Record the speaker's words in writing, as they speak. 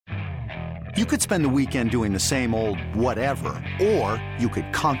You could spend the weekend doing the same old whatever, or you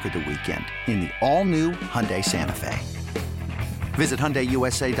could conquer the weekend in the all-new Hyundai Santa Fe. Visit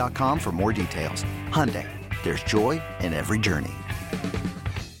HyundaiUSA.com for more details. Hyundai, there's joy in every journey.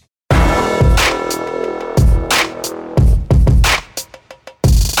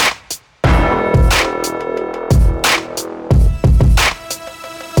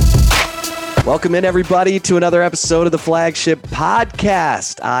 Welcome in, everybody, to another episode of the Flagship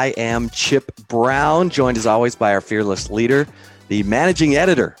Podcast. I am Chip Brown, joined as always by our fearless leader, the managing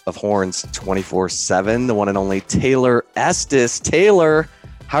editor of Horns 24/7, the one and only Taylor Estes. Taylor,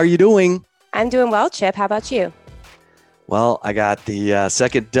 how are you doing? I'm doing well, Chip. How about you? Well, I got the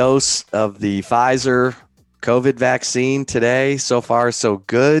second dose of the Pfizer COVID vaccine today. So far, so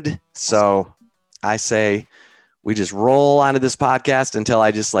good. So I say we just roll onto this podcast until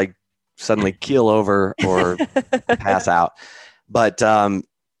I just suddenly keel over or pass out. But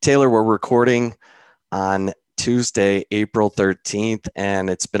Taylor, we're recording on Tuesday, April 13th,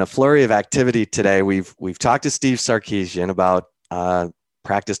 and it's been a flurry of activity today. We've talked to Steve Sarkisian about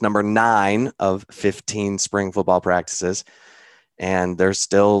practice number 9 of 15 spring football practices, and they're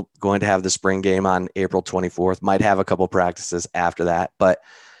still going to have the spring game on April 24th. Might have a couple practices after that, but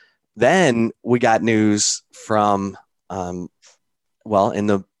then we got news from in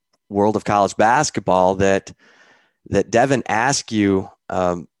the world of college basketball that Devin Askew,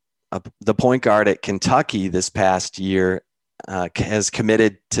 the point guard at Kentucky this past year, has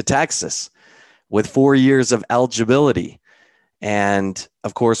committed to Texas with 4 years of eligibility. And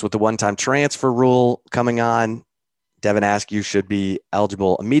of course, with the one-time transfer rule coming on, Devin Askew should be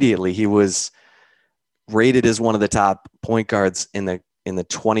eligible immediately. He was rated as one of the top point guards in the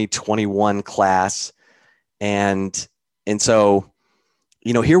 2021 class. And so,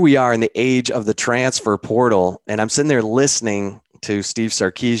 here we are in the age of the transfer portal, and I'm sitting there listening to Steve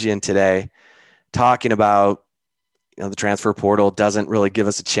Sarkisian today talking about, the transfer portal doesn't really give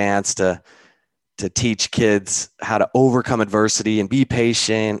us a chance to teach kids how to overcome adversity and be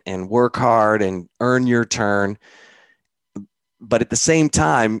patient and work hard and earn your turn. But at the same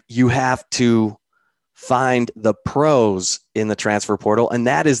time, you have to find the pros in the transfer portal, and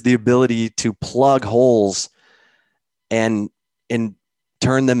that is the ability to plug holes and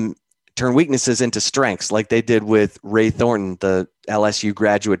turn weaknesses into strengths, like they did with Ray Thornton, the LSU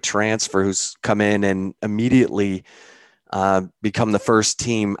graduate transfer who's come in and immediately become the first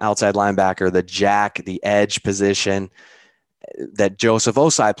team outside linebacker, the edge position that Joseph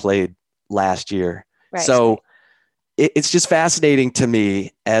Osai played last year. Right. So it's just fascinating to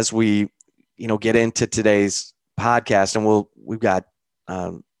me as we, get into today's podcast, and we've got,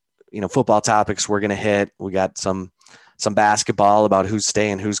 football topics we're going to hit. We got some basketball about who's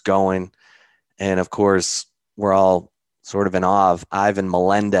staying, who's going. And of course, we're all sort of in awe of Ivan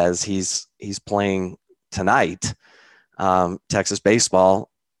Melendez. He's playing tonight. Texas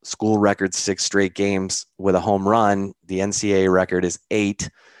baseball, school record 6 straight games with a home run. The NCAA record is 8.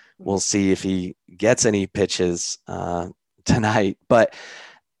 We'll see if he gets any pitches tonight. But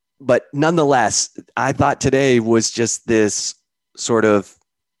nonetheless, I thought today was just this sort of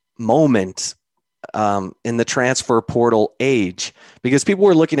moment in the transfer portal age, because people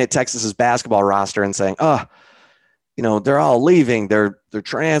were looking at Texas's basketball roster and saying, they're all leaving, they're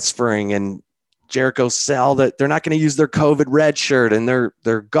transferring, and Jericho Sell that they're not going to use their COVID red shirt and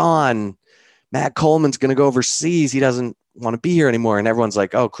they're gone. Matt Coleman's going to go overseas. He doesn't want to be here anymore. And everyone's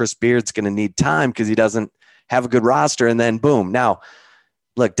like, oh, Chris Beard's going to need time because he doesn't have a good roster. And then boom. Now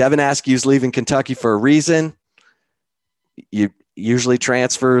look, Devin Askew's leaving Kentucky for a reason. Usually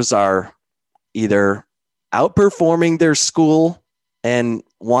transfers are either outperforming their school and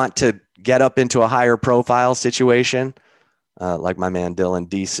want to get up into a higher profile situation, like my man Dylan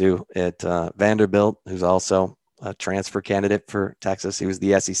Disu at Vanderbilt, who's also a transfer candidate for Texas. He was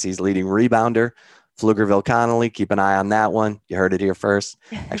the SEC's leading rebounder. Pflugerville Connolly, keep an eye on that one. You heard it here first.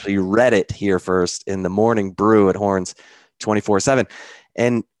 Actually, you read it here first in the Morning Brew at Horns 24/7.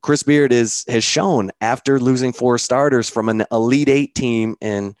 And Chris Beard has shown, after losing 4 starters from an Elite 8 team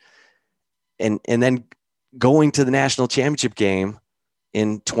and then going to the national championship game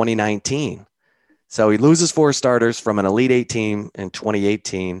in 2019. So he loses 4 starters from an Elite 8 team in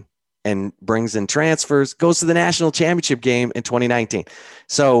 2018 and brings in transfers, goes to the national championship game in 2019.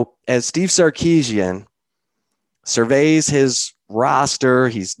 So as Steve Sarkisian surveys his roster,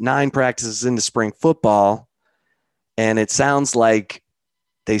 he's 9 practices into spring football, and it sounds like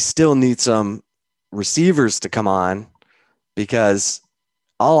they still need some receivers to come on, because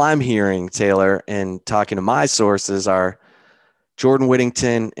all I'm hearing, Taylor, and talking to my sources, are Jordan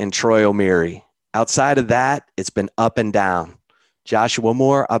Whittington and Troy O'Meary. Outside of that, it's been up and down. Joshua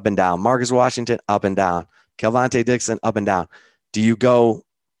Moore, up and down. Marcus Washington, up and down. Kelvontae Dixon, up and down. Do you go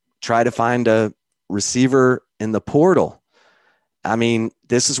try to find a receiver in the portal? I mean,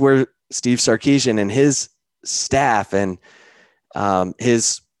 this is where Steve Sarkisian and his staff and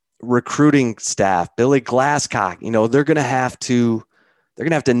his recruiting staff, Billy Glasscock, they're going to have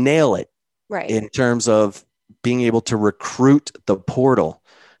to nail it Right. in terms of being able to recruit the portal.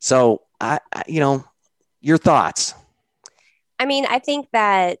 So your thoughts? I mean, I think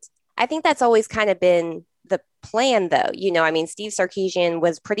that's always kind of been the plan, though. Steve Sarkisian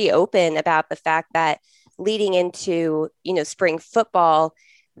was pretty open about the fact that leading into, spring football,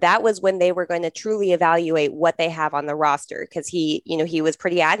 that was when they were going to truly evaluate what they have on the roster. Because he was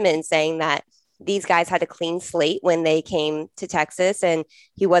pretty adamant in saying that these guys had a clean slate when they came to Texas, and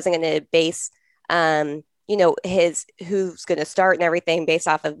he wasn't going to base, his who's going to start and everything based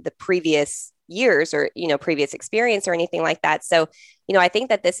off of the previous years or, previous experience or anything like that. So, I think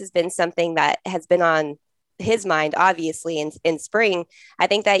that this has been something that has been on his mind, obviously, in spring. I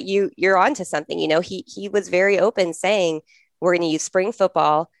think that you're onto something. He was very open saying we're going to use spring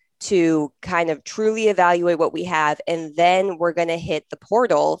football to kind of truly evaluate what we have. And then we're going to hit the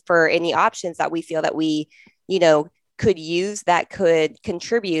portal for any options that we feel that we, could use that could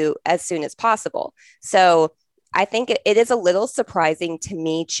contribute as soon as possible. So I think it is a little surprising to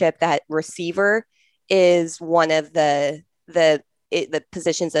me, Chip, that receiver is one of the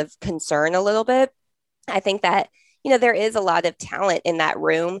positions of concern a little bit. I think that, there is a lot of talent in that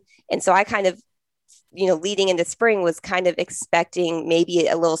room. And so I kind of, leading into spring was kind of expecting maybe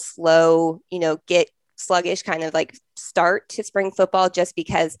a little slow, get sluggish kind of like start to spring football, just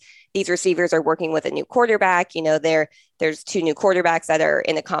because these receivers are working with a new quarterback. There's two new quarterbacks that are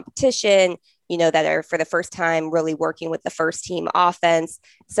in a competition, that are for the first time really working with the first team offense.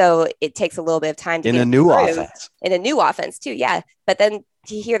 So it takes a little bit of time to in get a new offense. In a new offense too. Yeah. But then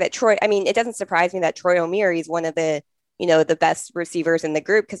to hear that it doesn't surprise me that Troy O'Meara is one of the, the best receivers in the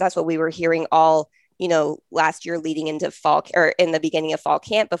group, because that's what we were hearing all, last year leading into fall or in the beginning of fall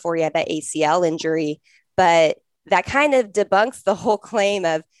camp before he had that ACL injury. But that kind of debunks the whole claim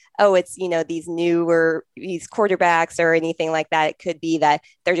of, oh, it's, these quarterbacks or anything like that. It could be that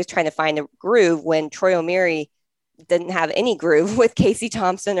they're just trying to find a groove, when Troy O'Meara didn't have any groove with Casey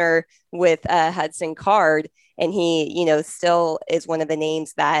Thompson or with Hudson Card. And he, still is one of the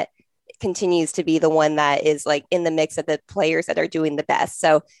names that continues to be the one that is like in the mix of the players that are doing the best.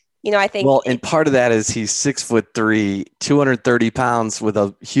 So, I think. Well, and part of that is he's 6'3", 230 pounds with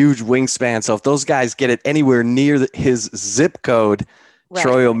a huge wingspan. So if those guys get it anywhere near his zip code, right,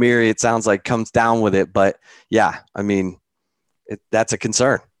 Troy O'Meara, it sounds like, comes down with it. But yeah, I mean, that's a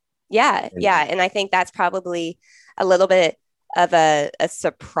concern. Yeah. Yeah. And I think that's probably a little bit of a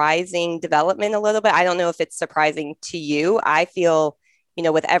surprising development a little bit. I don't know if it's surprising to you. I feel,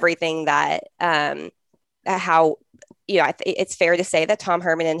 with everything that, it's fair to say that Tom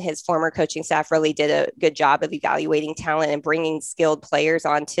Herman and his former coaching staff really did a good job of evaluating talent and bringing skilled players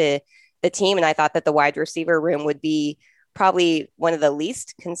onto the team. And I thought that the wide receiver room would be probably one of the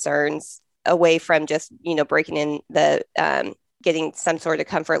least concerns, away from just, breaking in the, getting some sort of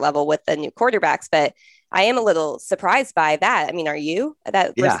comfort level with the new quarterbacks. But I am a little surprised by that. I mean, are you?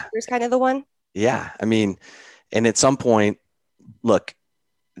 That receiver's kind of the one? Yeah. I mean, and at some point, look,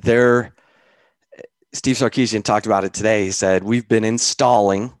 Steve Sarkisian talked about it today. He said, we've been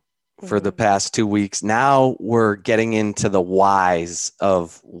installing for the past 2 weeks. Now we're getting into the whys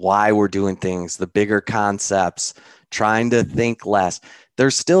of why we're doing things, the bigger concepts, trying to think less.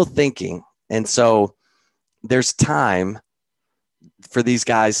 They're still thinking. And so there's time for these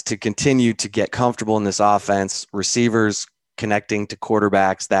guys to continue to get comfortable in this offense, receivers connecting to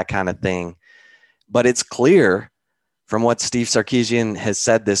quarterbacks, that kind of thing. But it's clear from what Steve Sarkisian has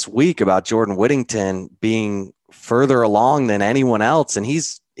said this week about Jordan Whittington being further along than anyone else, and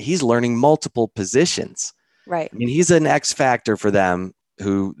he's learning multiple positions. Right. I mean, he's an X factor for them,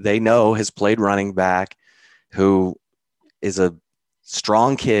 who they know has played running back, who is a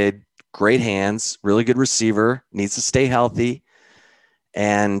strong kid, great hands, really good receiver, needs to stay healthy.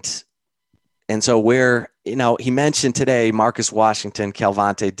 And so where, he mentioned today, Marcus Washington,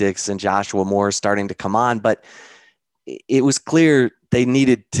 Kelvontae Dixon, Joshua Moore starting to come on, but it was clear they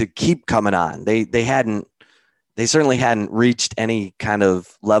needed to keep coming on. They certainly hadn't reached any kind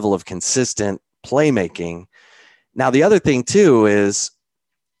of level of consistent playmaking. Now, the other thing too is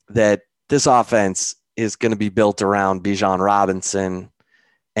that this offense is going to be built around Bijan Robinson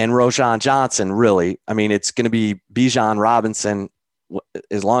and Roschon Johnson. Really, I mean, it's going to be Bijan Robinson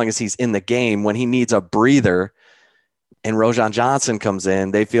as long as he's in the game. When he needs a breather and Roschon Johnson comes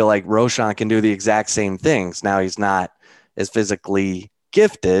in, they feel like Roschon can do the exact same things. Now, he's not as physically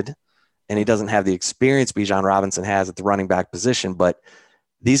gifted, and he doesn't have the experience Bijan Robinson has at the running back position. But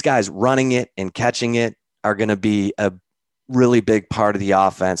these guys running it and catching it are going to be a really big part of the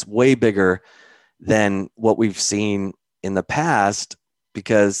offense, way bigger than what we've seen in the past,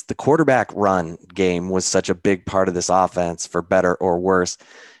 because the quarterback run game was such a big part of this offense, for better or worse.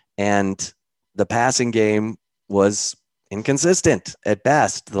 And the passing game was inconsistent at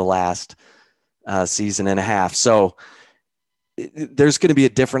best the last season and a half. So there's going to be a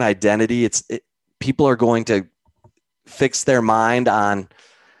different identity. People are going to fix their mind on,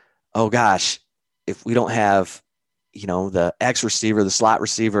 oh gosh, if we don't have, the X receiver, the slot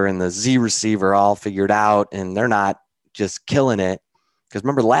receiver, and the Z receiver all figured out, and they're not just killing it. Because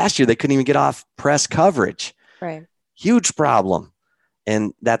remember last year, they couldn't even get off press coverage. Right. Huge problem.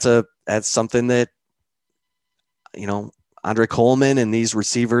 And that's something that, Andre Coleman and these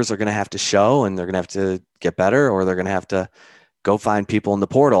receivers are going to have to show, and they're going to have to get better, or they're going to have to go find people in the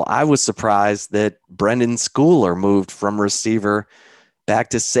portal. I was surprised that Brendan Schooler moved from receiver back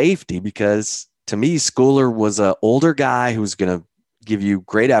to safety, because to me, Schooler was an older guy who's going to give you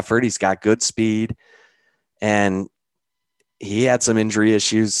great effort. He's got good speed, and he had some injury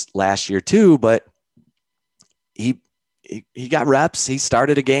issues last year too, but he got reps. He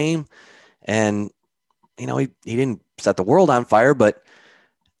started a game, and he didn't set the world on fire, but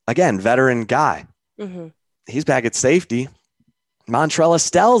again, veteran guy. Mm-hmm. He's back at safety. Montrell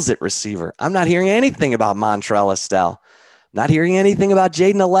Estelle's at receiver. I'm not hearing anything about Montrell Estelle. Not hearing anything about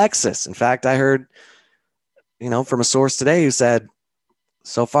Jaden Alexis. In fact, I heard, from a source today who said,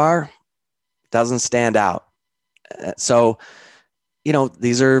 so far, doesn't stand out. So,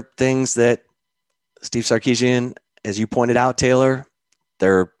 these are things that Steve Sarkisian, as you pointed out, Taylor,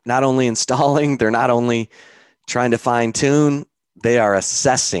 they're not only installing, they're not only trying to fine tune, they are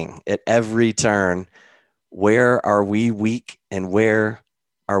assessing at every turn. Where are we weak and where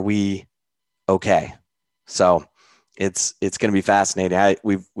are we okay? So it's going to be fascinating.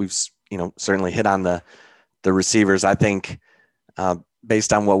 We've certainly hit on the receivers. I think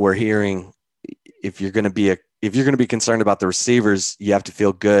based on what we're hearing, if you're going to be concerned about the receivers, you have to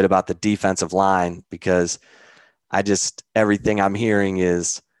feel good about the defensive line, because everything I'm hearing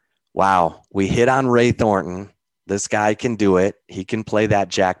is, wow, we hit on Ray Thornton. This guy can do it. He can play that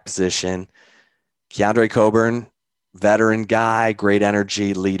jack position. Keandre Coburn, veteran guy, great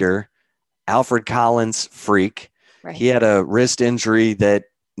energy leader. Alfred Collins, freak. Right. He had a wrist injury that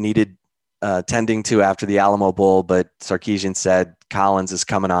needed tending to after the Alamo Bowl, but Sarkisian said Collins is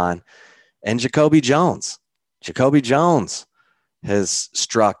coming on. And Jacoby Jones. Jacoby Jones has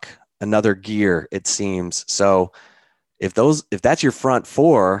struck another gear, it seems. So if that's your front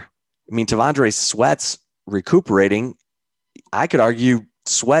four, T'Vondre Sweat's recuperating. I could argue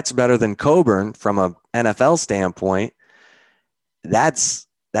Sweat's better than Coburn from a NFL standpoint. That's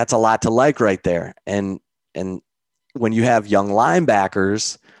a lot to like right there. And when you have young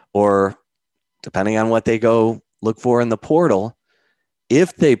linebackers, or depending on what they go look for in the portal,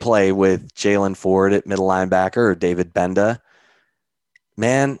 if they play with Jalen Ford at middle linebacker or David Benda,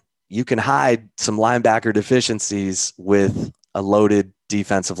 man, you can hide some linebacker deficiencies with a loaded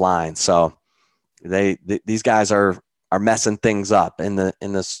defensive line. So these guys are messing things up in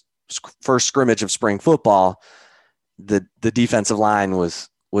this first scrimmage of spring football. The defensive line was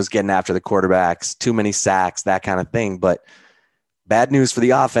getting after the quarterbacks, too many sacks, that kind of thing. But bad news for the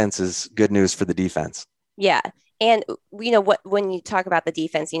offense is good news for the defense. Yeah. And when you talk about the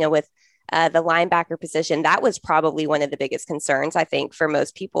defense, with the linebacker position, that was probably one of the biggest concerns, I think, for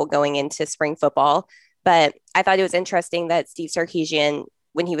most people going into spring football. But I thought it was interesting that Steve Sarkisian,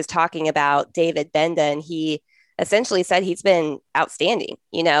 when he was talking about David Benda, and he essentially said he's been outstanding,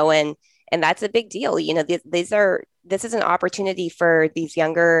 and that's a big deal. This is an opportunity for these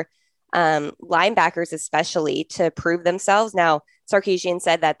younger linebackers, especially, to prove themselves. Now, Sarkisian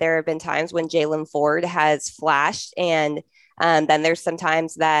said that there have been times when Jalen Ford has flashed, and then there's some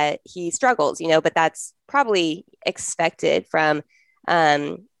times that he struggles, but that's probably expected from,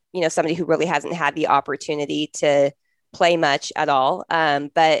 somebody who really hasn't had the opportunity to play much at all.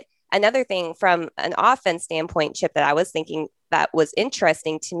 But another thing from an offense standpoint, Chip, that I was thinking that was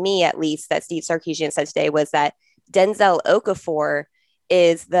interesting to me, at least, that Steve Sarkisian said today, was that Denzel Okafor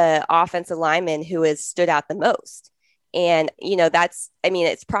is the offensive lineman who has stood out the most. And,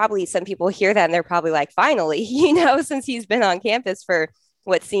 it's probably, some people hear that and they're probably like, finally, since he's been on campus for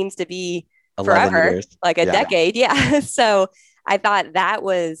what seems to be forever, years. Like a decade. Yeah. So I thought that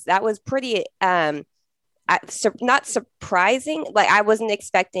was pretty, not surprising. Like, I wasn't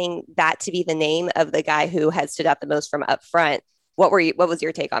expecting that to be the name of the guy who had stood out the most from up front. what was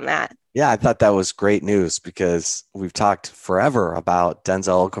your take on that? Yeah, I thought that was great news because we've talked forever about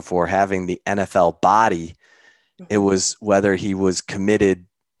Denzel Okafor having the NFL body. It was whether he was committed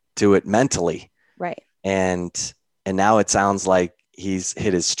to it mentally. Right. And now it sounds like he's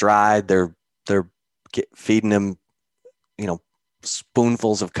hit his stride. They're feeding him,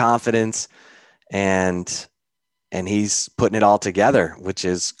 spoonfuls of confidence, and he's putting it all together, which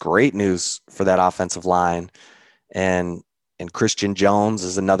is great news for that offensive line. And Christian Jones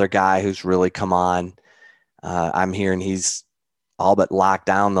is another guy who's really come on. I'm hearing he's all but locked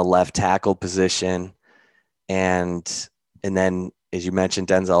down the left tackle position. And then, as you mentioned,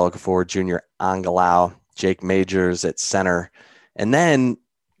 Denzel Okafor, Junior Angalau, Jake Majors at center. And then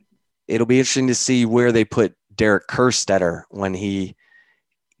it'll be interesting to see where they put Derek Kerstetter when he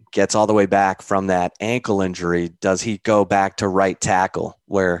gets all the way back from that ankle injury. Does he go back to right tackle,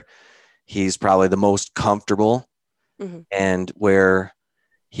 where he's probably the most comfortable and where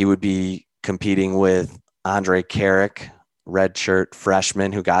he would be competing with Andre Carrick, redshirt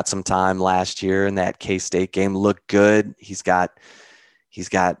freshman who got some time last year in that K-State game, looked good. He's got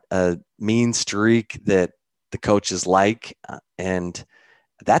a mean streak that the coaches like, and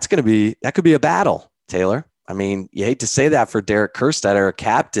that could be a battle, Taylor. I mean, you hate to say that for Derek Kerstetter, a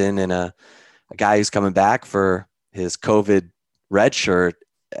captain and a guy who's coming back for his COVID redshirt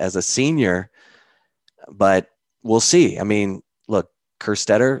as a senior, but we'll see. I mean, look,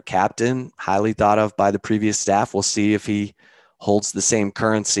 Kerstetter, captain, highly thought of by the previous staff. We'll see if he holds the same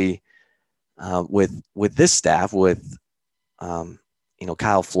currency with this staff, with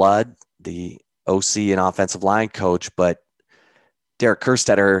Kyle Flood, the OC and offensive line coach. But Derek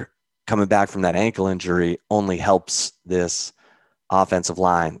Kerstetter coming back from that ankle injury only helps this offensive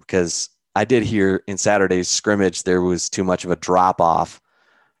line, because I did hear in Saturday's scrimmage there was too much of a drop off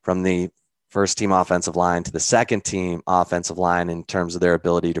from the first team offensive line to the second team offensive line in terms of their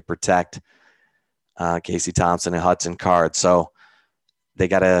ability to protect Casey Thompson and Hudson Card. So they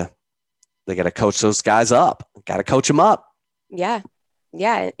gotta coach those guys up. Got to coach them up. Yeah.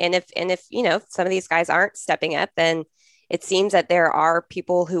 And if some of these guys aren't stepping up, then it seems that there are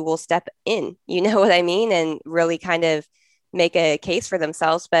people who will step in, you know what I mean, and really kind of make a case for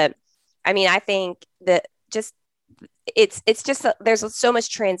themselves. But I mean, I think that it's just there's so much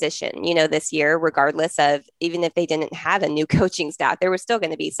transition, this year, regardless of, even if they didn't have a new coaching staff, there was still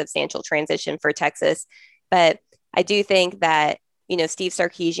going to be substantial transition for Texas. But I do think that, Steve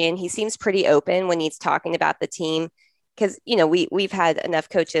Sarkisian, he seems pretty open when he's talking about the team, because, we've had enough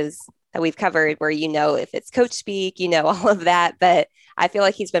coaches that we've covered where, if it's coach speak, all of that. But I feel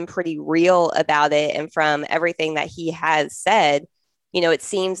like he's been pretty real about it. And from everything that he has said, it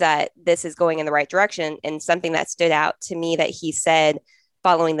seems that this is going in the right direction. And something that stood out to me that he said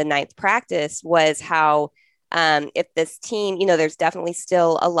following the 9th practice was how if this team, there's definitely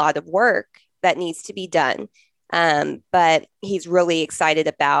still a lot of work that needs to be done. But he's really excited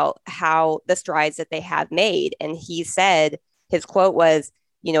about how the strides that they have made. And he said, his quote was,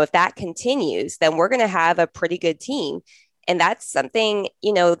 if that continues, then we're going to have a pretty good team. And that's something,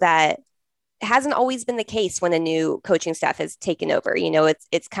 that hasn't always been the case when a new coaching staff has taken over.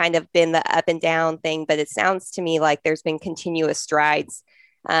 It's kind of been the up and down thing, but it sounds to me like there's been continuous strides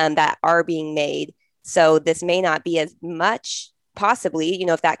that are being made. So this may not be as much, possibly,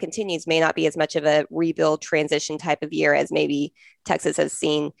 if that continues, may not be as much of a rebuild transition type of year as maybe Texas has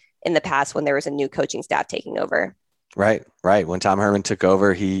seen in the past when there was a new coaching staff taking over. Right. When Tom Herman took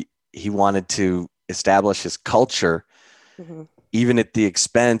over, he wanted to establish his culture, even at the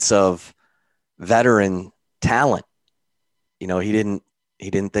expense of veteran talent. He didn't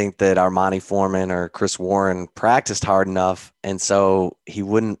think that Armani Foreman or Chris Warren practiced hard enough, and so he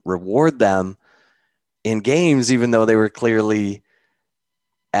wouldn't reward them in games, even though they were clearly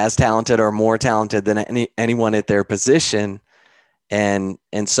as talented or more talented than anyone at their position. And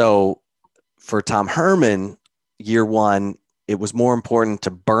so for Tom Herman, year one, it was more important to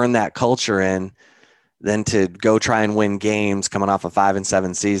burn that culture in than to go try and win games coming off a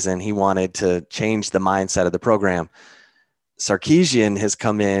 5-7 season. He wanted to change the mindset of the program. Sarkisian has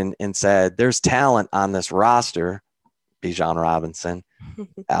come in and said, there's talent on this roster, Bijan Robinson,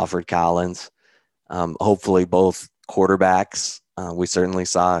 Alfred Collins, hopefully both quarterbacks. We certainly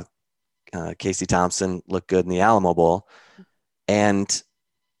saw Casey Thompson look good in the Alamo Bowl. And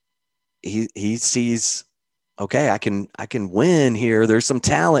he sees, okay, I can win here. There's some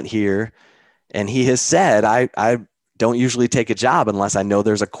talent here. And he has said, I don't usually take a job unless I know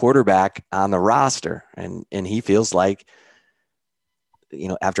there's a quarterback on the roster. And he feels like,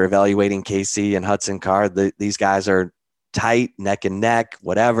 after evaluating Casey and Hudson Card, these guys are tight, neck and neck,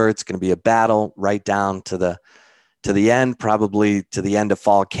 whatever. It's going to be a battle right down to the to the end, probably to the end of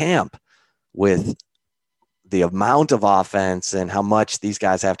fall camp, with the amount of offense and how much these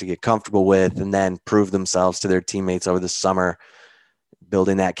guys have to get comfortable with and then prove themselves to their teammates over the summer,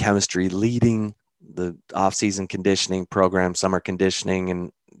 building that chemistry, leading the off-season conditioning program, summer conditioning,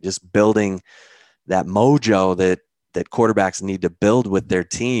 and just building that mojo that quarterbacks need to build with their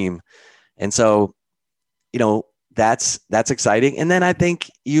team. And so, that's exciting. And then I think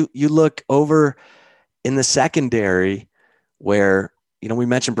you look over in the secondary where, we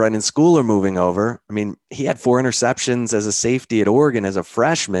mentioned Brendan Schooler moving over. I mean, he had 4 interceptions as a safety at Oregon as a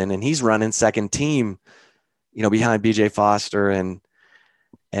freshman, and he's running second team, behind BJ Foster and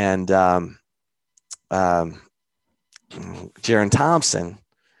Jaron Thompson.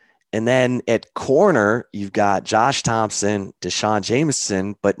 And then at corner, you've got Josh Thompson, Deshaun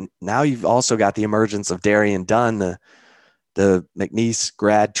Jameson, but now you've also got the emergence of Darian Dunn, the McNeese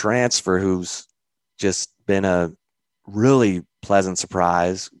grad transfer, who's just been a really pleasant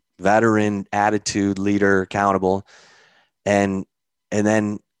surprise, veteran, attitude, leader, accountable. And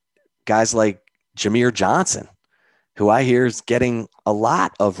then guys like Jameer Johnson, who I hear is getting a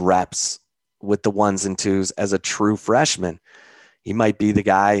lot of reps with the ones and twos as a true freshman. He might be the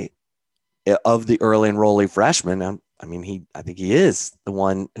guy of the early enrollee freshmen. I think he is the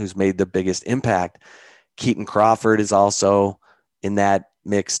one who's made the biggest impact. Keaton Crawford is also in that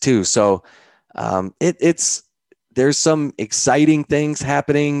mix too. So there's some exciting things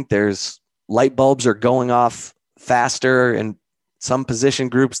happening. There's light bulbs are going off faster in some position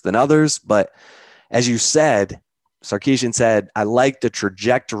groups than others. But as you said, Sarkisian said, I like the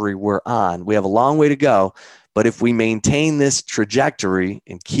trajectory we're on. We have a long way to go, but if we maintain this trajectory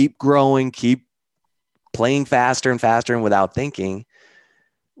and keep growing, keep playing faster and faster and without thinking,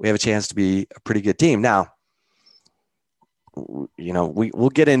 we have a chance to be a pretty good team. Now, we'll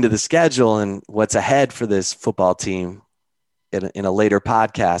get into the schedule and what's ahead for this football team in a later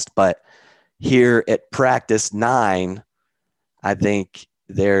podcast. But here at practice 9, I think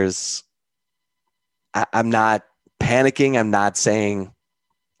I'm not panicking. I'm not saying,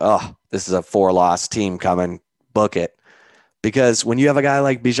 oh, this is a 4-loss team coming, book it. Because when you have a guy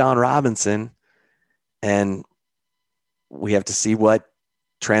like Bijan Robinson, and we have to see what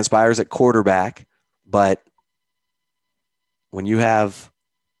transpires at quarterback, but when you have,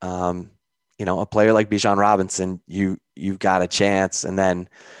 a player like Bijan Robinson, you've got a chance. And then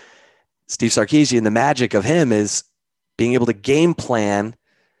Steve Sarkisian, the magic of him is being able to game plan,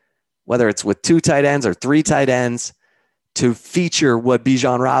 whether it's with 2 tight ends or 3 tight ends, to feature what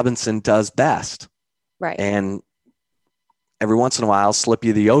Bijan Robinson does best. Right. And every once in a while, slip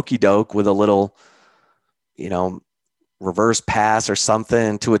you the okey doke with a little, reverse pass or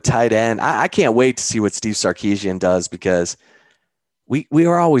something to a tight end. I can't wait to see what Steve Sarkisian does, because we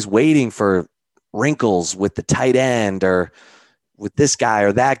are always waiting for wrinkles with the tight end or with this guy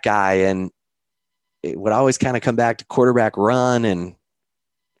or that guy. And it would always kind of come back to quarterback run. And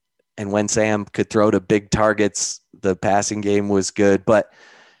when Sam could throw to big targets, the passing game was good. But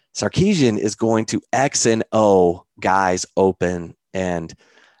Sarkisian is going to X and O guys open. And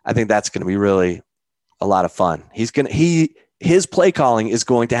I think that's going to be really a lot of fun. His play calling is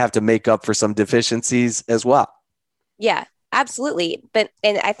going to have to make up for some deficiencies as well. Yeah, absolutely.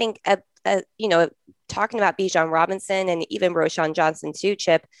 And I think, talking about Bijan Robinson and even Roschon Johnson too,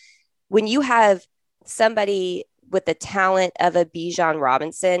 Chip, when you have somebody with the talent of a Bijan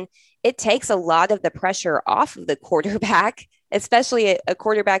Robinson, it takes a lot of the pressure off of the quarterback, especially a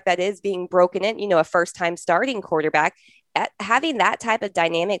quarterback that is being broken in, a first-time starting quarterback. Having that type of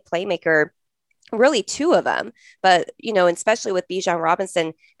dynamic playmaker, really 2 of them, but, and especially with Bijan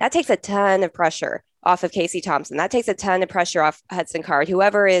Robinson, that takes a ton of pressure off of Casey Thompson. That takes a ton of pressure off Hudson Card,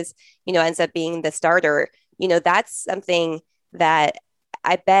 whoever is, ends up being the starter. That's something that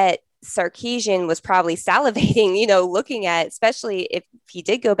I bet Sarkisian was probably salivating, looking at, especially if he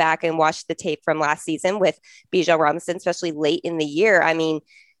did go back and watch the tape from last season with Bijan Robinson, especially late in the year. I mean,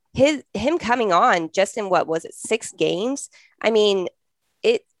 him coming on just in 6 games. I mean,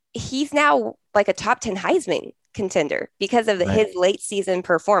 he's now like a top 10 Heisman contender because of his late season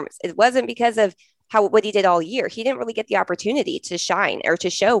performance. It wasn't because of what he did all year. He didn't really get the opportunity to shine or to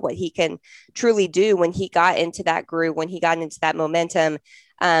show what he can truly do when he got into that groove, when he got into that momentum,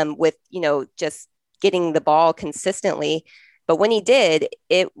 with, just getting the ball consistently. But when he did,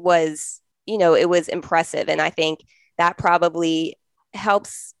 it was impressive. And I think that probably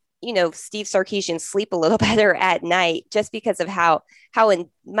helps, Steve Sarkisian sleep a little better at night, just because of how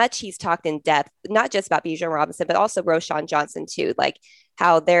much he's talked in depth, not just about Bijan Robinson, but also Roschon Johnson too, like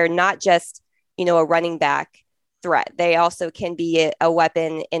how they're not just, a running back threat. They also can be a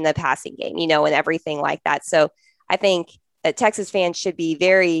weapon in the passing game, and everything like that. So I think that Texas fans should be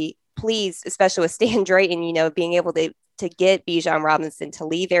very pleased, especially with Stan Drayton, being able to get Bijan Robinson to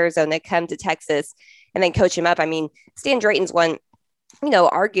leave Arizona, come to Texas, and then coach him up. I mean, Stan Drayton's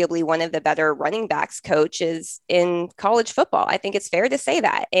arguably one of the better running backs coaches in college football. I think it's fair to say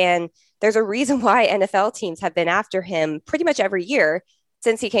that. And there's a reason why NFL teams have been after him pretty much every year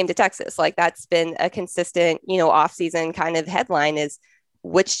since he came to Texas. Like, that's been a consistent, offseason kind of headline, is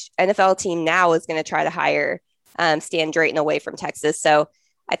which NFL team now is going to try to hire Stan Drayton away from Texas. So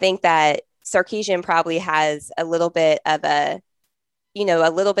I think that Sarkisian probably has a little bit of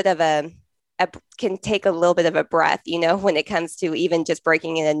can take a little bit of a breath, when it comes to even just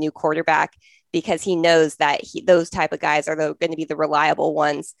breaking in a new quarterback, because he knows that those type of guys are going to be the reliable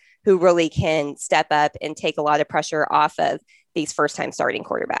ones who really can step up and take a lot of pressure off of these first-time starting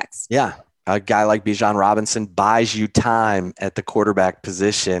quarterbacks. Yeah. A guy like Bijan Robinson buys you time at the quarterback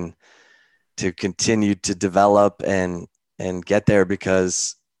position to continue to develop and get there,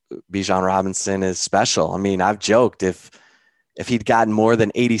 because Bijan Robinson is special. I mean, I've joked if he'd gotten more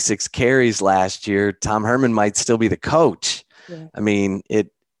than 86 carries last year, Tom Herman might still be the coach. Yeah. I mean,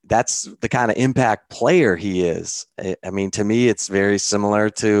 that's the kind of impact player he is. I mean, to me, it's very similar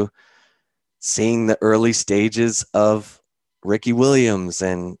to seeing the early stages of Ricky Williams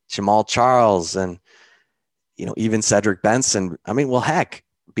and Jamal Charles and, even Cedric Benson. I mean, well, heck,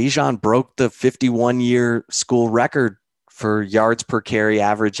 Bijan broke the 51-year school record for yards per carry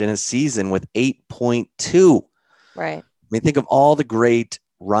average in a season with 8.2. Right. I mean, think of all the great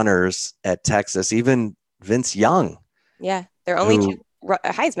runners at Texas, even Vince Young. Yeah, they're only two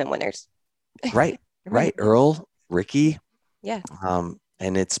Heisman winners. Right. Earl, Ricky. Yeah.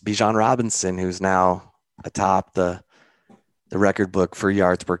 And it's Bijan Robinson who's now atop the record book for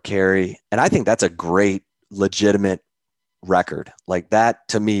yards per carry. And I think that's a great, legitimate record. Like that,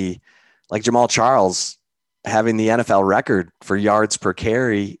 to me, like Jamal Charles having the NFL record for yards per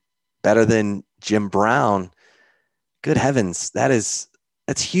carry, better than Jim Brown. Good heavens, that's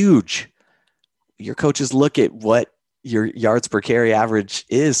huge. Your coaches look at what your yards per carry average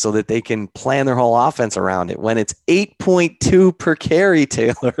is so that they can plan their whole offense around it. When it's 8.2 per carry,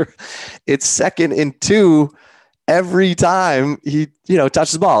 Taylor, it's 2nd and 2 every time he,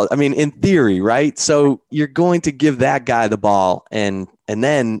 touches the ball. I mean, in theory, right? So you're going to give that guy the ball, and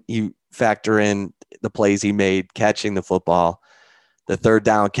then you factor in the plays he made catching the football, the 3rd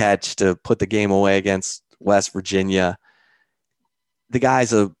down catch to put the game away against West Virginia. The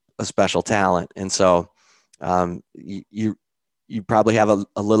guy's a special talent. And so you probably have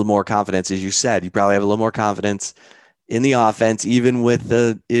a little more confidence, as you said. You probably have a little more confidence in the offense, even with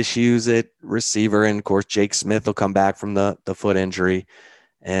the issues at receiver. And of course, Jake Smith will come back from the foot injury,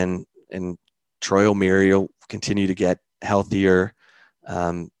 and Troy O'Meara will continue to get healthier.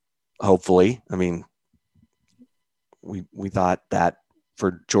 Hopefully. I mean, we thought that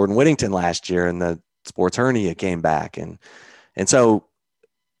for Jordan Whittington last year, and the sports hernia came back. And so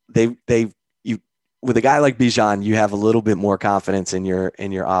with a guy like Bijan, you have a little bit more confidence in your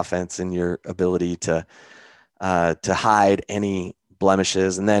offense and your ability to hide any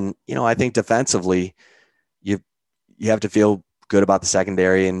blemishes. And then, I think defensively, you have to feel good about the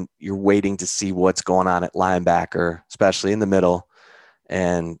secondary, and you're waiting to see what's going on at linebacker, especially in the middle.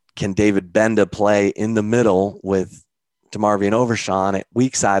 And can David Benda play in the middle with DeMarvion Overshawn at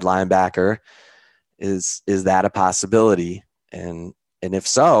weak side linebacker? Is that a possibility? And if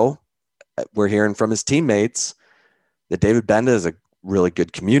so, we're hearing from his teammates that David Benda is a really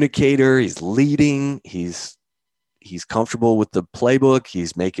good communicator. He's leading. He's comfortable with the playbook.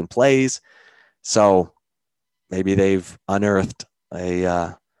 He's making plays. So maybe they've unearthed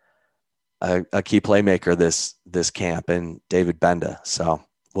a key playmaker this camp in David Benda. So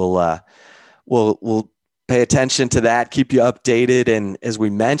we'll pay attention to that, keep you updated. And as we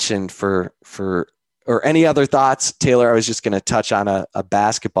mentioned, for any other thoughts, Taylor, I was just going to touch on a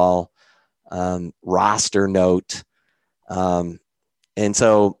basketball roster note. And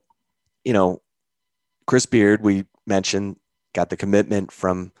so, Chris Beard, we mentioned, got the commitment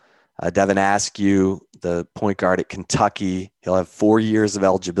from Devin Askew, the point guard at Kentucky. He'll have 4 years of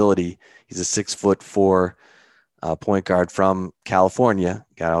eligibility. He's a 6'4" point guard from California.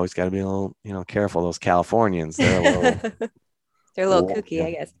 Always got to be a little, careful. Those Californians, they're a little kooky,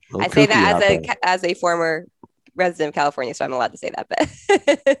 I guess. I say that as a former resident of California, so I'm allowed to say that.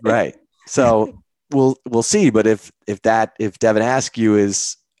 But right. So we'll see. But if Devin Askew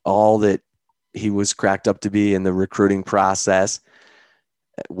is all that he was cracked up to be in the recruiting process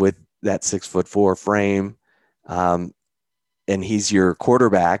with that 6'4" frame, and he's your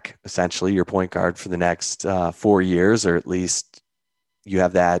quarterback, essentially your point guard for the next 4 years, or at least you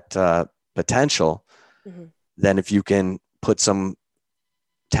have that potential, than if you can put some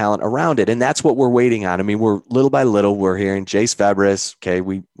talent around it. And that's what we're waiting on. I mean, we're little by little, we're hearing Jace Febres. Okay.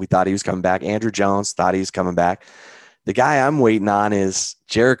 We thought he was coming back. Andrew Jones thought he was coming back. The guy I'm waiting on is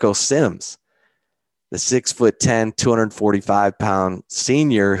Jericho Sims, the 6'10", 245-pound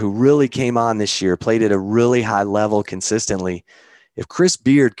senior who really came on this year, played at a really high level consistently. If Chris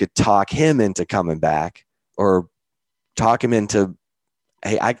Beard could talk him into coming back or talk him into,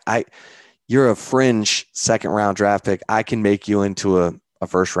 hey, you're a fringe second round draft pick. I can make you into a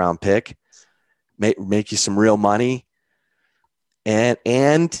first round pick, make you some real money.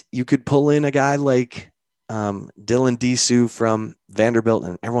 And you could pull in a guy like Dylan Disu from Vanderbilt.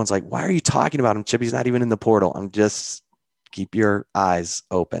 And everyone's like, why are you talking about him, Chip? He's not even in the portal. I'm just keep your eyes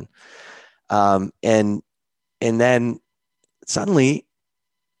open. And then suddenly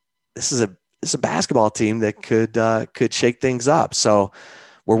this is a basketball team that could shake things up. So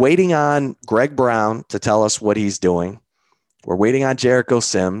we're waiting on Greg Brown to tell us what he's doing. We're waiting on Jericho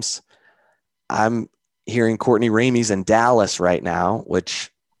Sims. I'm hearing Courtney Ramey's in Dallas right now,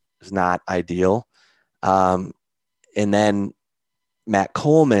 which is not ideal. And then Matt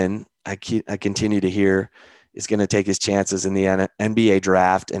Coleman, I continue to hear, is going to take his chances in the NBA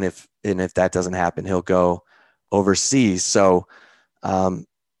draft. And if that doesn't happen, he'll go overseas. So,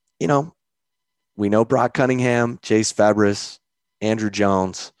 we know Brock Cunningham, Jace Febres, Andrew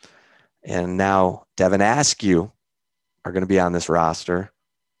Jones, and now Devin Askew are going to be on this roster.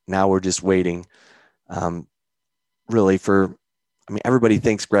 Now we're just waiting really everybody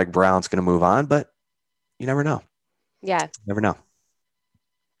thinks Greg Brown's going to move on, but you never know. Yeah. Never know.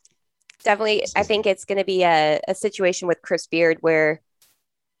 Definitely. I think it's going to be a situation with Chris Beard where,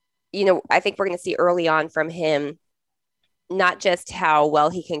 I think we're going to see early on from him, not just how well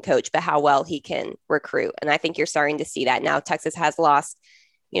he can coach, but how well he can recruit. And I think you're starting to see that now. Texas has lost,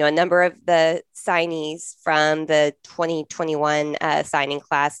 a number of the signees from the 2021 signing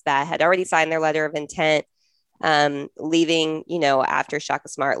class that had already signed their letter of intent, leaving, after Shaka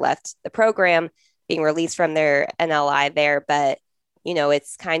Smart left the program, being released from their NLI there. But,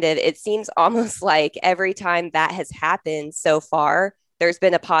 it seems almost like every time that has happened so far, there's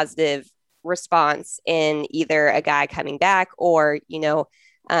been a positive response in either a guy coming back or,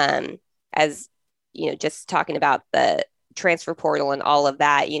 as, just talking about the transfer portal and all of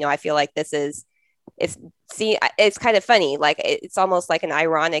that, I feel like it's kind of funny. Like it's almost like an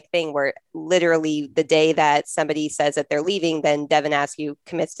ironic thing where literally the day that somebody says that they're leaving, then Devin Askew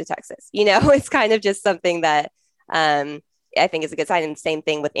commits to Texas. It's kind of just something that I think is a good sign. And same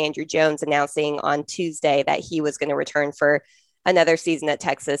thing with Andrew Jones announcing on Tuesday that he was going to return for another season at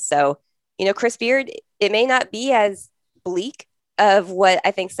Texas. So, Chris Beard, it may not be as bleak of what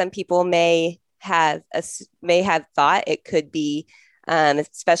I think some people may have thought it could be,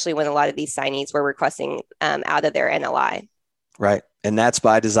 especially when a lot of these signees were requesting out of their NLI. Right. And that's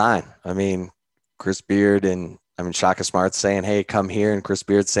by design. I mean, Chris Beard and Shaka Smart's saying, hey, come here. And Chris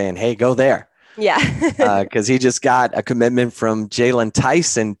Beard's saying, hey, go there. Yeah. Because he just got a commitment from Jalen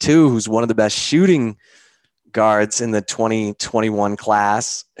Tyson, too, who's one of the best shooting guards in the 2021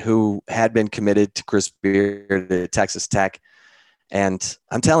 class, who had been committed to Chris Beard at Texas Tech. And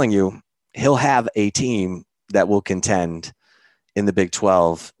I'm telling you, he'll have a team that will contend in the Big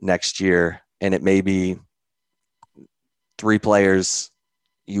 12 next year. And it may be 3 players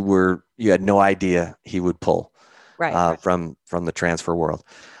you had no idea he would pull from the transfer world.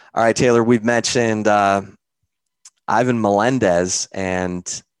 All right, Taylor, we've mentioned Ivan Melendez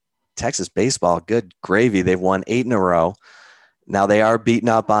and Texas baseball. Good gravy. They've won 8 in a row. Now they are beating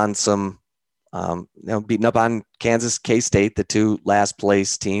up on beating up on Kansas, K-State, the 2 last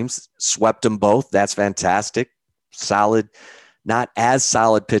place teams. Swept them both. That's fantastic. Solid, not as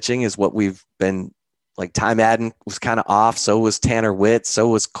solid pitching as what we've been like. Ty Madden was kind of off. So was Tanner Witt. So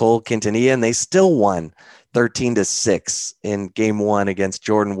was Cole Quintanilla. And they still won 13-6 in game 1 against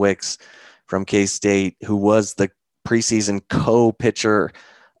Jordan Wicks from K-State, who was the preseason co-pitcher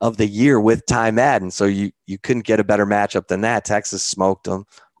of the year with Ty Madden. So you couldn't get a better matchup than that. Texas smoked them.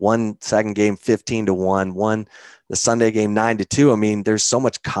 Won second game 15-1, won the Sunday game 9-2. I mean, there's so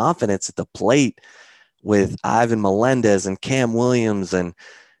much confidence at the plate with Ivan Melendez and Cam Williams and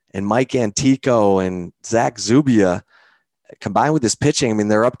Mike Antico and Zach Zubia combined with this pitching. I mean,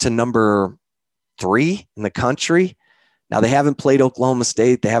 they're up to number 3 in the country. Now they haven't played Oklahoma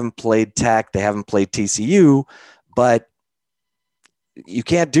State. They haven't played Tech. They haven't played TCU, but you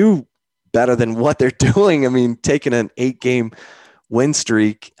can't do better than what they're doing. I mean, taking an 8-game win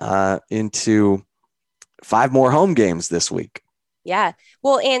streak into 5 more home games this week. Yeah.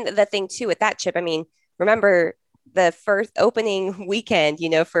 Well, and the thing too with that, Chip, I mean, remember the first opening weekend,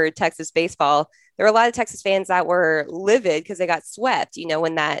 for Texas baseball, there were a lot of Texas fans that were livid because they got swept,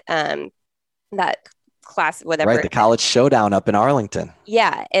 when that class, whatever. Right. The college showdown up in Arlington.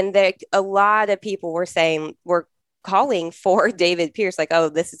 Yeah. And a lot of people were calling for David Pierce, like, oh,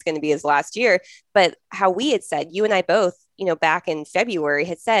 this is going to be his last year. But how we had said, you and I both, back in February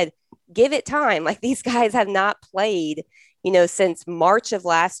had said, give it time. Like, these guys have not played, since March of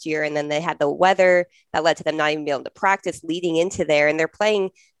last year. And then they had the weather that led to them not even being able to practice leading into there. And they're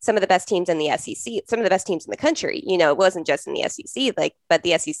playing some of the best teams in the SEC, some of the best teams in the country. It wasn't just in the SEC, but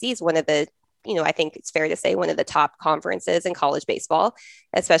the SEC is one of the, I think it's fair to say one of the top conferences in college baseball,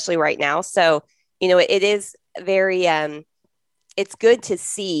 especially right now. So, it is very, it's good to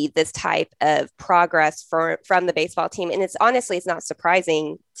see this type of progress from the baseball team. And it's not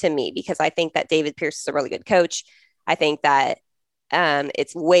surprising to me, because I think that David Pierce is a really good coach. I think that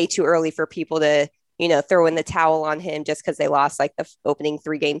it's way too early for people to, throw in the towel on him just because they lost like the opening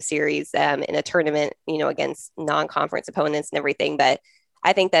 3-game series in a tournament, against non-conference opponents and everything. But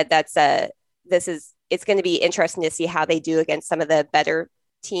I think that it's going to be interesting to see how they do against some of the better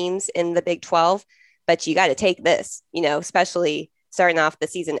teams in the Big 12. But you got to take this, especially starting off the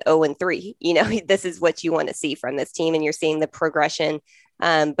season 0-3. This is what you want to see from this team. And you're seeing the progression,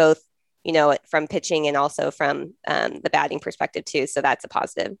 both, from pitching and also from the batting perspective too. So that's a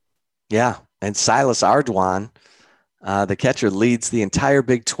positive. Yeah. And Silas Ardoin, the catcher, leads the entire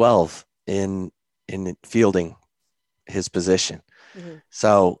Big 12 in fielding his position. Mm-hmm.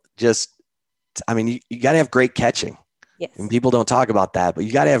 So you got to have great catching. Yes. And people don't talk about that, but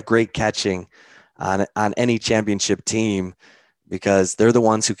you got to have great catching on any championship team, because they're the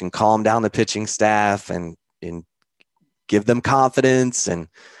ones who can calm down the pitching staff and give them confidence, and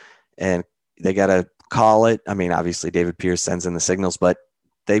they got to call it. I mean, obviously David Pierce sends in the signals, but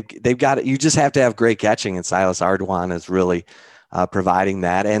they've got it. You just have to have great catching, and Silas Ardoin is really providing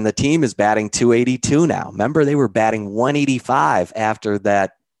that. And the team is batting 282 now. Remember, they were batting 185 after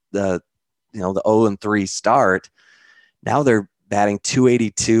that, the 0-3 start. Now they're batting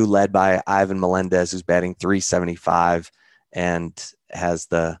 282, led by Ivan Melendez, who's batting 375, and has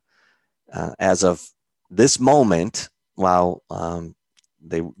as of this moment, while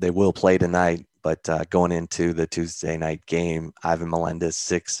they will play tonight, but going into the Tuesday night game, Ivan Melendez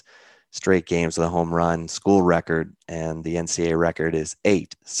 6 straight games with a home run, school record, and the NCAA record is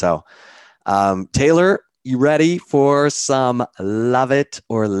 8. So, Taylor, you ready for some love it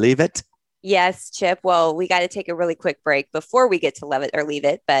or leave it? Yes, Chip. Well, we got to take a really quick break before we get to love it or leave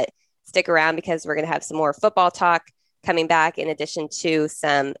it, but stick around because we're going to have some more football talk coming back, in addition to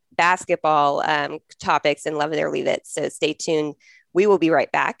some basketball topics and love it or leave it. So stay tuned. We will be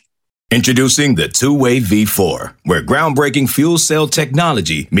right back. Introducing the Two-Way V4, where groundbreaking fuel cell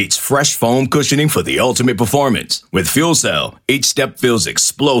technology meets fresh foam cushioning for the ultimate performance. With Fuel Cell, each step feels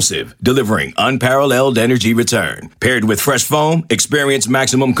explosive, delivering unparalleled energy return. Paired with fresh foam, experience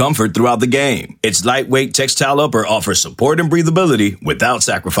maximum comfort throughout the game. Its lightweight textile upper offers support and breathability without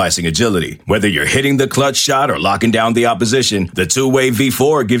sacrificing agility. Whether you're hitting the clutch shot or locking down the opposition, the Two-Way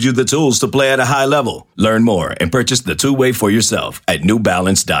V4 gives you the tools to play at a high level. Learn more and purchase the Two-Way for yourself at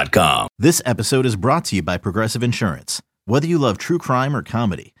newbalance.com. This episode is brought to you by Progressive Insurance. Whether you love true crime or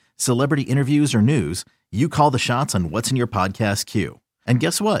comedy, celebrity interviews or news, you call the shots on what's in your podcast queue. And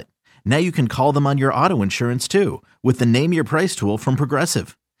guess what? Now you can call them on your auto insurance too, with the Name Your Price tool from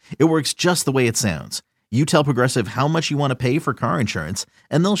Progressive. It works just the way it sounds. You tell Progressive how much you want to pay for car insurance,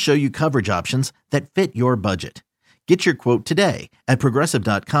 and they'll show you coverage options that fit your budget. Get your quote today at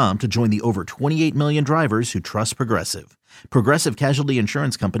Progressive.com to join the over 28 million drivers who trust Progressive. Progressive Casualty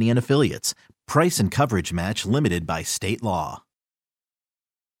Insurance Company and Affiliates. Price and coverage match limited by state law.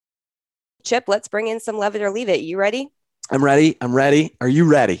 Chip, let's bring in some love it or leave it. You ready? I'm ready. Are you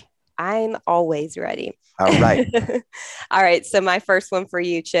ready? I'm always ready. All right. All right. So my first one for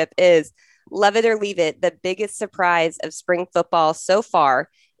you, Chip, is love it or leave it. The biggest surprise of spring football so far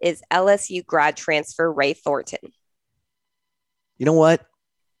is LSU grad transfer Ray Thornton. You know what?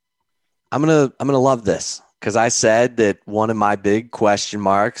 I'm gonna love this, because I said that one of my big question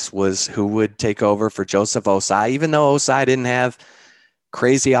marks was who would take over for Joseph Osai, even though Osai didn't have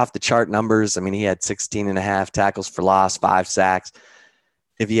crazy off the chart numbers. I mean, he had 16 and a half tackles for loss, 5 sacks.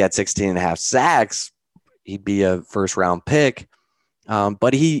 If he had 16 and a half sacks, he'd be a first round pick.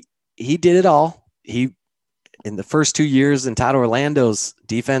 But he did it all. In the first 2 years in Todd Orlando's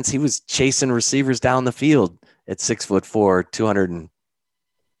defense, he was chasing receivers down the field at 6'4",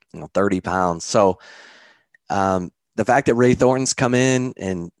 230 pounds. So the fact that Ray Thornton's come in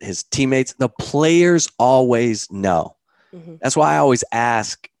and his teammates, the players always know. Mm-hmm. That's why I always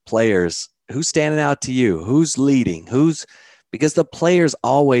ask players, who's standing out to you? Who's leading? Who's because the players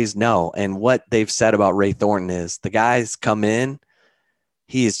always know. And what they've said about Ray Thornton is the guys come in,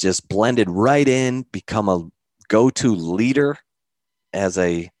 he is just blended right in, become a go-to leader as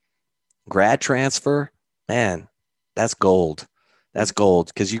a grad transfer. Man, that's gold. That's gold,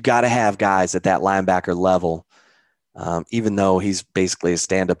 because you got to have guys at that linebacker level, even though he's basically a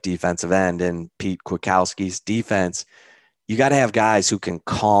stand-up defensive end in Pete Kwiatkowski's defense. You got to have guys who can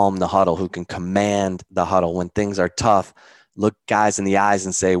calm the huddle, who can command the huddle when things are tough, look guys in the eyes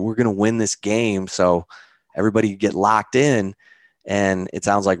and say, we're going to win this game. So everybody get locked in. And it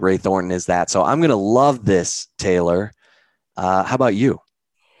sounds like Ray Thornton is that. So I'm going to love this, Taylor. How about you?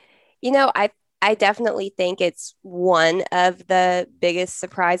 I definitely think it's one of the biggest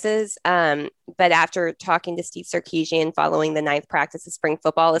surprises. But after talking to Steve Sarkisian following the 9th practice of spring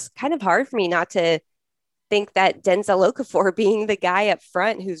football, it's kind of hard for me not to think that Denzel Okafor being the guy up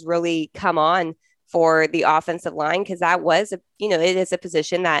front who's really come on for the offensive line, because that was, it is a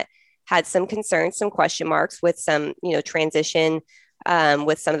position that had some concerns, some question marks with some, transition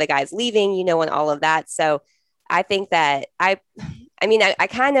with some of the guys leaving, and all of that. So I think that I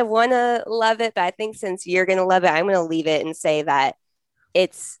kind of want to love it, but I think since you're going to love it, I'm going to leave it and say that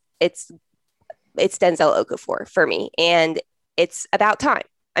it's Denzel Okafor for me. And it's about time.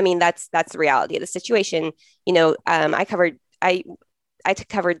 I mean, that's the reality of the situation. I covered Denzel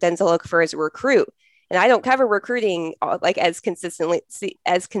Okafor as a recruit, and I don't cover recruiting like as consistently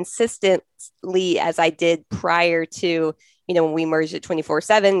as I did prior to, when we merged at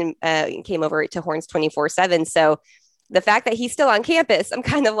 24/7 and came over to Horns 24/7. So the fact that he's still on campus, I'm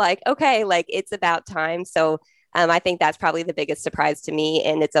kind of like, okay, like it's about time. So I think that's probably the biggest surprise to me.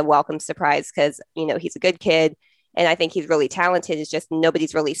 And it's a welcome surprise because, he's a good kid. And I think he's really talented. It's just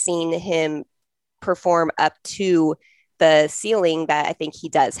nobody's really seen him perform up to the ceiling that I think he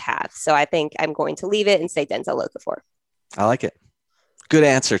does have. So I think I'm going to leave it and say Denzel Okafor. I like it. Good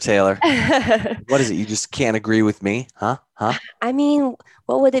answer, Taylor. What is it? You just can't agree with me? Huh? I mean,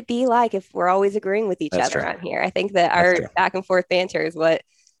 what would it be like if we're always agreeing with each other on here? I think that our back and forth banter is what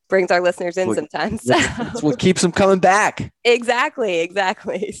brings our listeners in sometimes. That's what keeps them coming back. Exactly.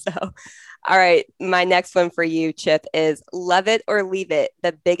 So, all right. My next one for you, Chip, is love it or leave it.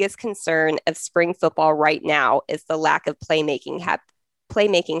 The biggest concern of spring football right now is the lack of playmaking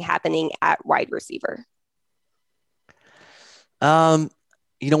happening at wide receiver.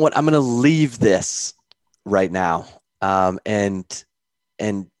 You know what? I'm going to leave this right now. And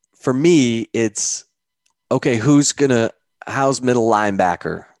for me, it's okay. How's middle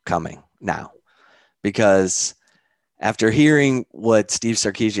linebacker coming now? Because after hearing what Steve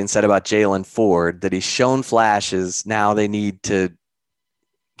Sarkisian said about Jalen Ford, that he's shown flashes, now they need to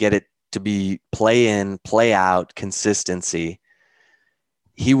get it to be play in, play out consistency.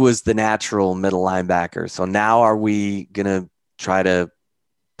 He was the natural middle linebacker. So now are we going to try to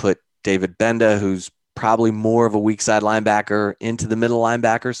put David Benda, who's probably more of a weak side linebacker, into the middle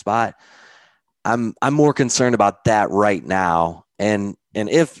linebacker spot? I'm more concerned about that right now. And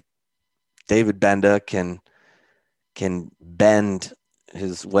if David Benda can bend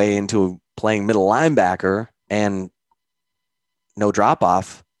his way into playing middle linebacker and no drop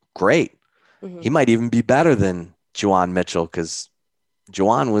off, great. Mm-hmm. He might even be better than Juwan Mitchell, because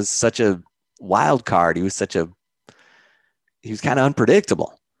Juwan was such a wild card. He was kind of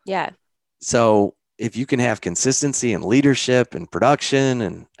unpredictable. Yeah. So if you can have consistency and leadership and production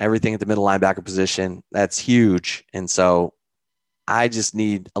and everything at the middle linebacker position, that's huge. And so I just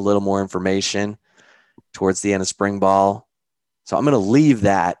need a little more information towards the end of spring ball. So I'm going to leave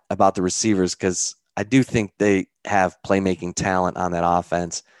that about the receivers, because I do think they have playmaking talent on that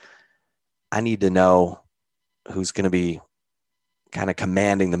offense. I need to know who's going to be kind of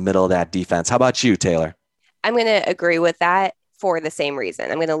commanding the middle of that defense. How about you, Taylor? I'm going to agree with that for the same reason.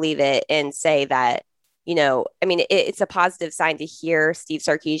 I'm going to leave it and say that, it's a positive sign to hear Steve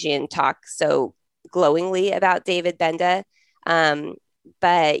Sarkisian talk so glowingly about David Benda.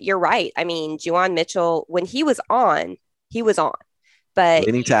 But you're right. I mean, Juwan Mitchell, when he was on. But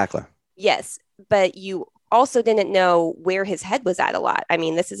leading tackler. Yes, but you also didn't know where his head was at a lot. I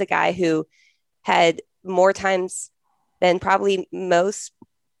mean, this is a guy who had more times than probably most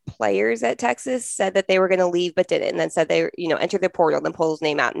players at Texas said that they were going to leave, but didn't, and then said they, entered the portal, then pulled his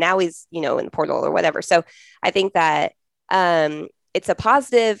name out. Now he's, in the portal or whatever. So I think that it's a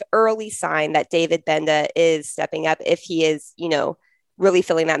positive early sign that David Benda is stepping up if he is, really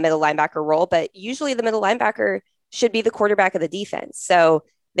filling that middle linebacker role. But usually the middle linebacker should be the quarterback of the defense. So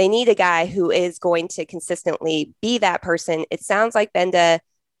they need a guy who is going to consistently be that person. It sounds like Benda,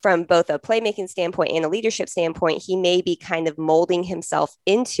 from both a playmaking standpoint and a leadership standpoint, he may be kind of molding himself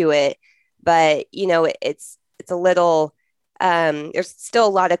into it, but it's a little there's still a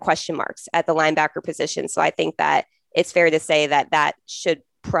lot of question marks at the linebacker position. So I think that it's fair to say that that should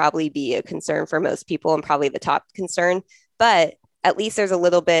probably be a concern for most people and probably the top concern. But at least there's a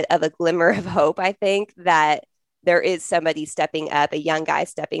little bit of a glimmer of hope, I think, that there is somebody stepping up, a young guy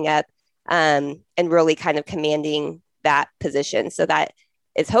stepping up, and really kind of commanding that position. So that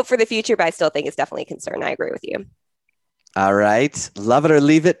is hope for the future, but I still think it's definitely a concern. I agree with you. All right. Love it or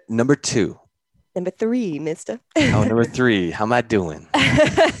leave it. Number 2. Number 3, mister. Oh, number 3. How am I doing?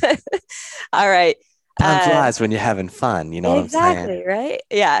 All right. Time flies when you're having fun. You know what I'm saying? Exactly, right?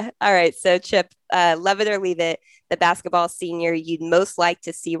 Yeah. All right. So, Chip, love it or leave it. The basketball senior you'd most like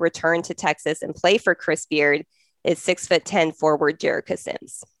to see return to Texas and play for Chris Beard is 6'10" forward Jericho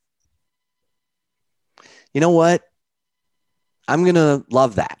Sims. You know what? I'm going to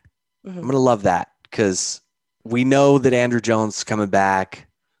love that. Mm-hmm. I'm going to love that because we know that Andrew Jones is coming back.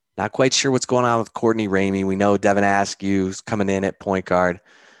 Not quite sure what's going on with Courtney Ramey. We know Devin Askew's coming in at point guard.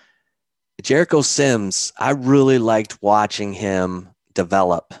 Jericho Sims, I really liked watching him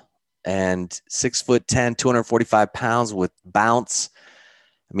develop. And 6'10", 245 pounds with bounce.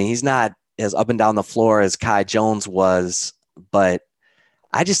 I mean, he's not as up and down the floor as Kai Jones was, but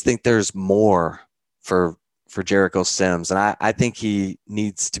I just think there's more for Jericho Sims. And I think he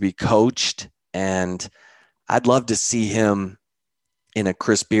needs to be coached. And I'd love to see him in a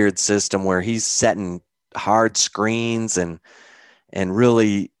Chris Beard system where he's setting hard screens and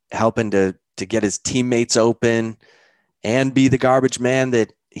really helping to get his teammates open and be the garbage man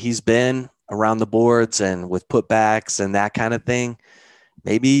that he's been around the boards and with putbacks and that kind of thing.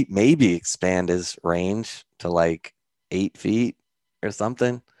 Maybe expand his range to like 8 feet or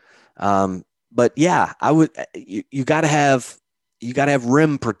something. But yeah, I would, you gotta have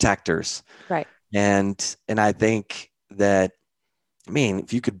rim protectors. Right. And I think that, I mean,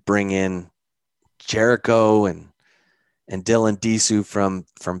 if you could bring in Jericho and Dylan Disu from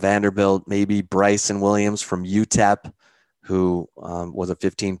Vanderbilt, maybe Bryson Williams from UTEP, who was a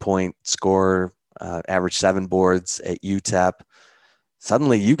 15-point scorer, averaged 7 boards at UTEP.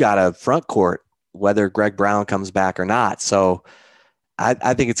 Suddenly you got a front court, whether Greg Brown comes back or not. So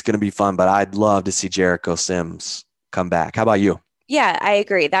I think it's going to be fun, but I'd love to see Jericho Sims come back. How about you? Yeah, I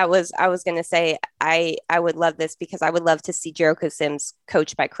agree. I was going to say, I would love this because I would love to see Jericho Sims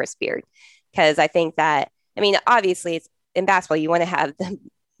coached by Chris Beard. Because I think that, I mean, obviously it's in basketball, you want to have the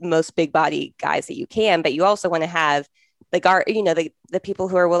most big body guys that you can, but you also want to have the guard, the people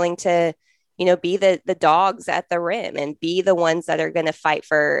who are willing to, be the dogs at the rim and be the ones that are going to fight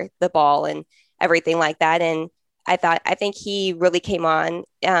for the ball and everything like that. And I think he really came on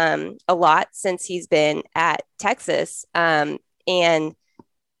a lot since he's been at Texas, and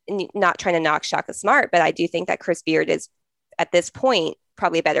not trying to knock Shaka Smart, but I do think that Chris Beard is at this point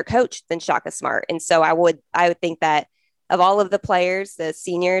probably a better coach than Shaka Smart. And so I would think that of all of the players, the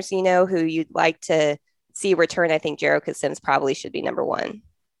seniors, who you'd like to see return, I think Jericho Sims probably should be number 1.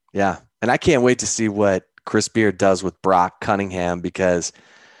 Yeah. And I can't wait to see what Chris Beard does with Brock Cunningham, because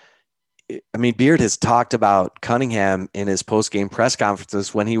I mean, Beard has talked about Cunningham in his post-game press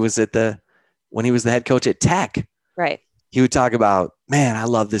conferences when he was the head coach at Tech. Right. He would talk about, man, I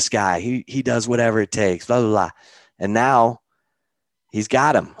love this guy. He does whatever it takes, blah, blah, blah. And now he's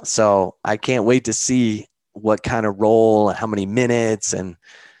got him. So I can't wait to see what kind of role, how many minutes, and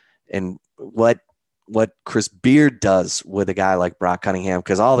what Chris Beard does with a guy like Brock Cunningham,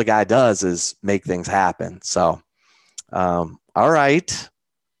 because all the guy does is make things happen. So, all right.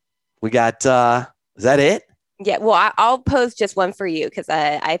 We got, is that it? Yeah, well, I'll pose just one for you because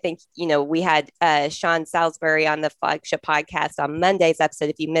I think, we had Sean Salisbury on the flagship podcast on Monday's episode.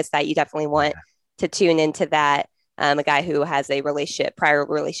 If you missed that, you definitely want to tune into that. A guy who has a prior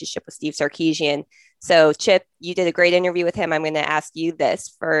relationship with Steve Sarkisian. So, Chip, you did a great interview with him. I'm going to ask you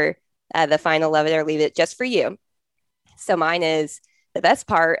this for the final Love It or Leave It just for you. So mine is, the best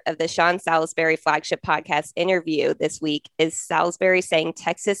part of the Sean Salisbury flagship podcast interview this week is Salisbury saying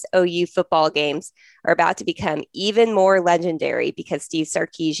Texas OU football games are about to become even more legendary because Steve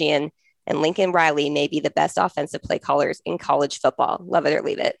Sarkisian and Lincoln Riley may be the best offensive play callers in college football. Love it or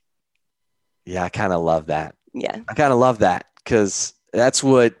leave it. Yeah, I kind of love that. Yeah. I kind of love that because that's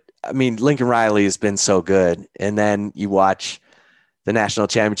what, I mean, Lincoln Riley has been so good. And then you watch the national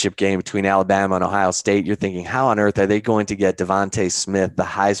championship game between Alabama and Ohio State, you're thinking, how on earth are they going to get Devontae Smith, the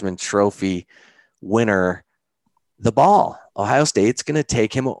Heisman Trophy winner, the ball? Ohio State's going to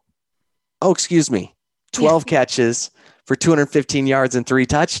take him, 12 catches for 215 yards and 3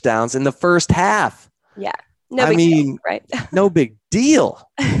 touchdowns in the first half. Yeah. No big deal, right? No big deal.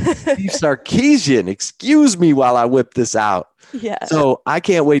 Steve Sarkisian, excuse me while I whip this out. Yeah. So I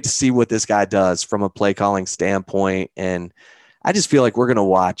can't wait to see what this guy does from a play calling standpoint. And I just feel like we're going to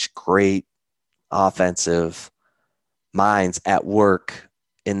watch great offensive minds at work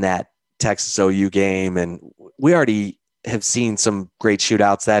in that Texas OU game. And we already have seen some great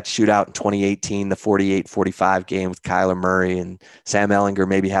shootouts. That shootout in 2018, the 48-45 game with Kyler Murray and Sam Ehlinger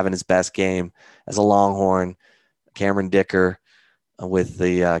maybe having his best game as a Longhorn. Cameron Dicker with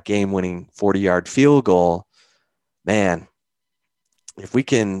the game-winning 40-yard field goal. Man, if we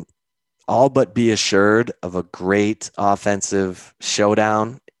can all but be assured of a great offensive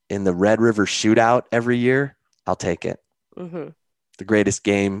showdown in the Red River Shootout every year, I'll take it. Mm-hmm. The greatest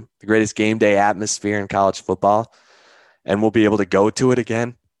game day atmosphere in college football, and we'll be able to go to it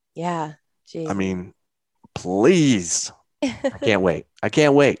again. Yeah. Geez. I mean, please. I can't wait.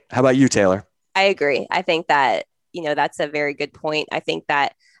 How about you, Taylor? I agree. I think that, that's a very good point. I think a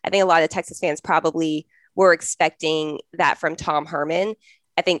lot of Texas fans probably were expecting that from Tom Herman.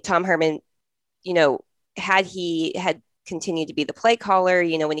 I think Tom Herman, had he had continued to be the play caller,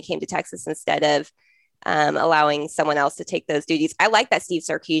 when he came to Texas instead of allowing someone else to take those duties. I like that Steve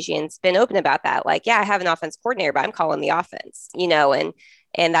Sarkisian's been open about that. Like, yeah, I have an offense coordinator, but I'm calling the offense,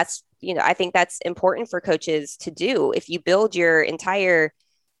 and that's, I think that's important for coaches to do. If you build your entire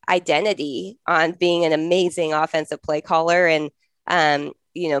identity on being an amazing offensive play caller and,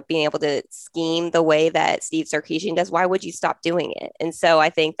 being able to scheme the way that Steve Sarkisian does, why would you stop doing it? And so I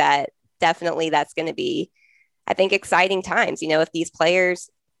think that definitely that's going to be, exciting times, if these players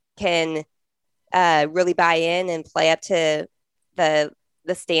can really buy in and play up to the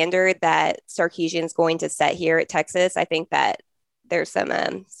standard that Sarkisian is going to set here at Texas. I think that there's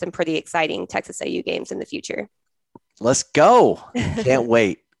some pretty exciting Texas OU games in the future. Let's go. Can't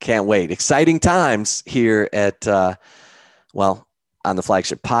wait. Exciting times here at, on the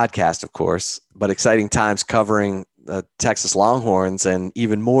Flagship Podcast, of course, but exciting times covering the Texas Longhorns, and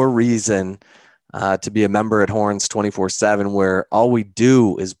even more reason to be a member at Horns 24/7, where all we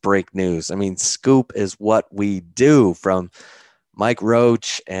do is break news. I mean, scoop is what we do, from Mike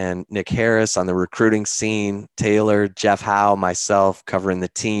Roach and Nick Harris on the recruiting scene, Taylor, Jeff Howe, myself covering the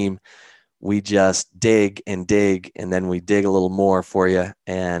team. We just dig, and then we dig a little more for you.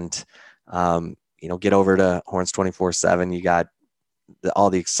 And, get over to Horns 24/7. You got all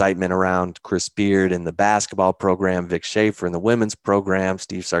the excitement around Chris Beard and the basketball program, Vic Schaefer and the women's program,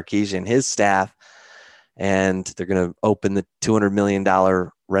 Steve Sarkisian and his staff. And they're going to open the $200 million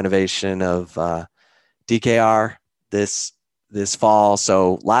renovation of DKR this fall.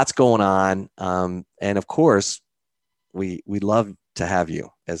 So lots going on. And of course, we love to have you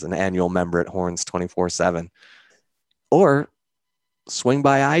as an annual member at Horns 24/7, or swing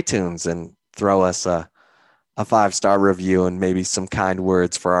by iTunes and throw us a 5-star review and maybe some kind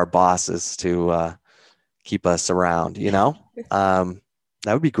words for our bosses to keep us around, that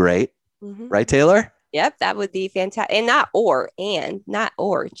would be great. Mm-hmm. Right, Taylor? Yep. That would be fantastic. And not or,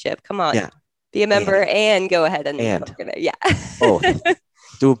 Chip, come on. Yeah. Be a member and go ahead and there. Yeah. Both.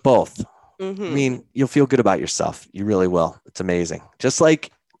 Do it both. Mm-hmm. I mean, you'll feel good about yourself. You really will. It's amazing. Just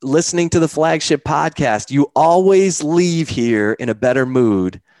like listening to the Flagship Podcast, you always leave here in a better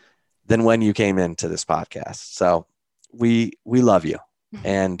mood than when you came into this podcast. So we love you,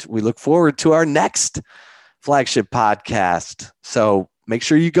 and we look forward to our next Flagship Podcast. So make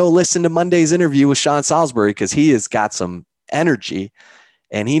sure you go listen to Monday's interview with Sean Salisbury, because he has got some energy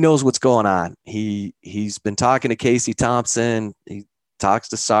and he knows what's going on. He's been talking to Casey Thompson. He talks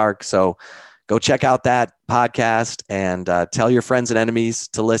to Sark. So go check out that podcast and tell your friends and enemies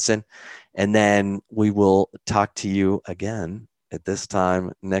to listen. And then we will talk to you again at this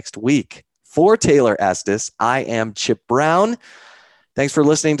time next week. For Taylor Estes, I am Chip Brown. Thanks for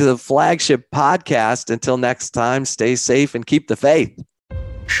listening to the Flagship Podcast. Until next time, stay safe and keep the faith.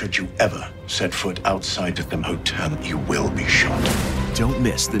 Should you ever set foot outside of the hotel, you will be shot. Don't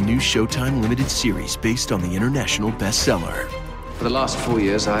miss the new Showtime limited series based on the international bestseller. For the last 4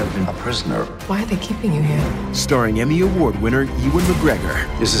 years, I've been A prisoner. Why are they keeping you here? Starring Emmy Award winner Ewan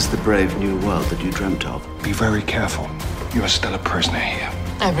McGregor. This is the brave new world that you dreamt of. Be very careful. You are still a prisoner here.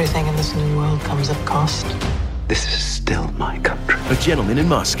 Everything in this new world comes at cost. This is still my country. A Gentleman in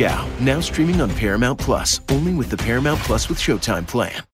Moscow, now streaming on Paramount Plus, only with the Paramount Plus with Showtime plan.